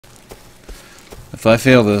If I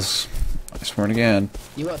fail this, I swear to God.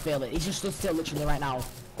 You won't fail it. He's just stood still literally right now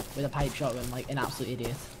with a pipe shotgun like an absolute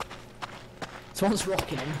idiot. Someone's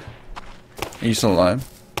rocking him. Are you still alive?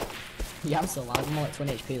 Yeah, I'm still alive. I'm on like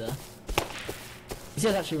 20 HP there. This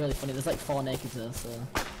is actually really funny. There's like 4 nakeds there, so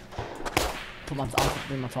I'll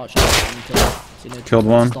bring my torch out and you know, killed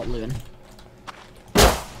one. Stop looting.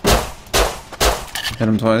 Hit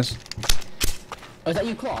him twice. Oh, is that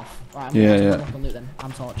you, Cloth? Right, I'm yeah. gonna loot then.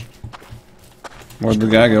 I'm torch. Where'd the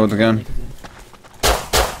guy go with the gun?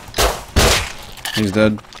 He's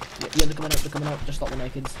dead. Yeah, they're coming up. Just stop the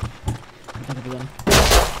nakeds. I think I'll be win.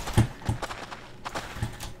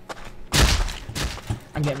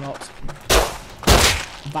 I'm getting rocked.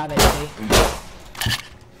 5 HP.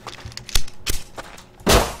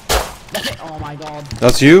 Oh my god.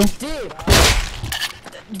 That's you? Dude!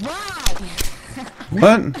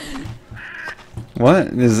 Wow!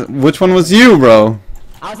 What? Which one was you, bro?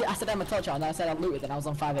 I said I'm a torch out and then I said I looted and I was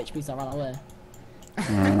on 5 HP so I ran away.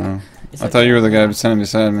 I thought you were the guy standing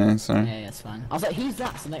beside me, sorry. Yeah, it's fine. I was like, who's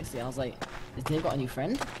that? So next to you, I was like, has Dave got a new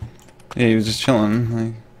friend? Yeah, he was just chilling.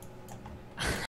 Like,